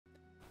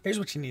Here's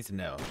what you need to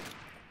know.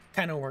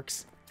 Kinda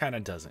works, kinda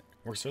doesn't.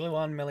 Works really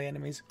well on melee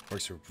enemies,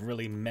 works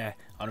really meh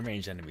on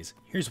ranged enemies.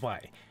 Here's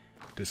why.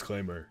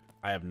 Disclaimer,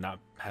 I have not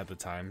had the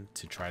time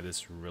to try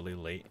this really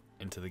late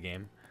into the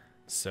game.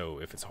 So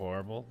if it's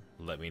horrible,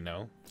 let me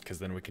know, because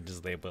then we can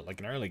just label it like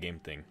an early game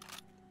thing.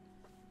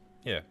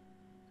 Yeah,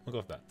 we'll go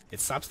with that. It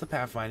stops the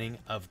pathfinding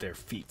of their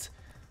feet.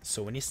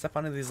 So when you step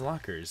onto these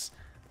lockers,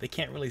 they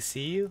can't really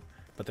see you,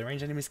 but the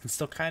ranged enemies can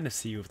still kind of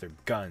see you with their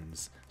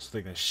guns, so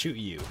they're going to shoot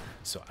you.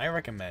 So I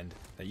recommend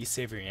that you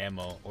save your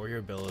ammo or your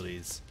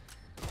abilities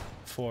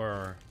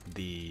for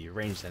the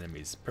ranged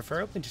enemies.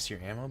 Preferably just your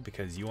ammo,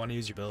 because you want to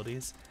use your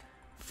abilities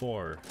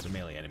for the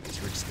melee enemies.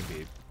 You're just going to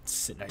be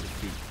sitting at your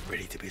feet,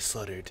 ready to be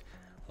slaughtered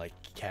like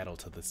cattle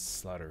to the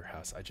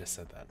slaughterhouse. I just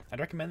said that. I'd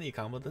recommend that you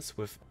combo this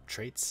with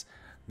traits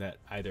that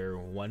either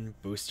one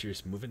boost your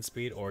movement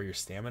speed or your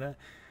stamina,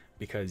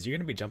 because you're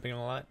going to be jumping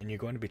a lot and you're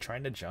going to be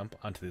trying to jump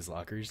onto these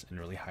lockers in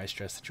really high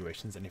stress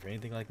situations, and if you're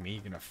anything like me,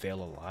 you're going to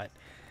fail a lot.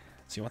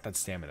 So you want that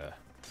stamina,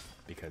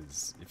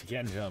 because if you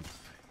can't jump,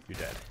 you're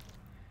dead.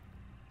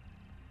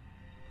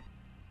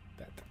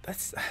 That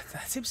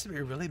seems to be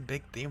a really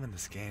big theme in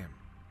this game.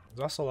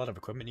 There's also a lot of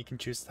equipment you can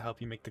choose to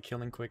help you make the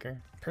killing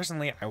quicker.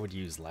 Personally, I would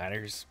use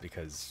ladders,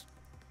 because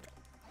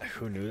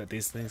who knew that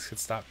these things could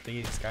stop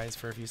these guys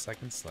for a few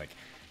seconds? Like,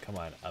 come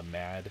on, a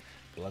mad,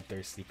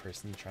 bloodthirsty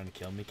person trying to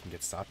kill me can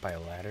get stopped by a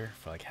ladder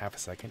for like half a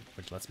second,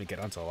 which lets me get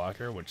onto a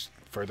locker, which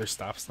further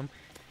stops them.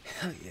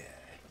 Hell yeah.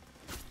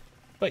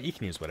 But you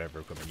can use whatever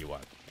equipment you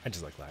want. I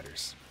just like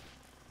ladders.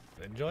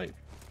 Enjoy.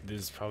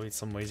 There's probably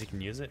some ways you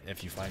can use it.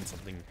 If you find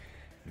something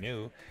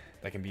new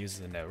that can be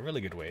used in a really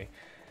good way,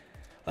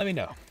 let me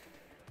know.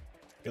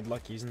 Good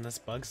luck using this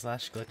bug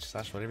slash glitch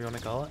slash whatever you want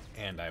to call it,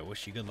 and I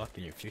wish you good luck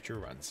in your future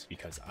runs,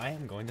 because I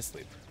am going to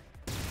sleep.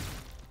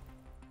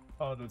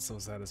 Oh, that's so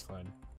satisfying.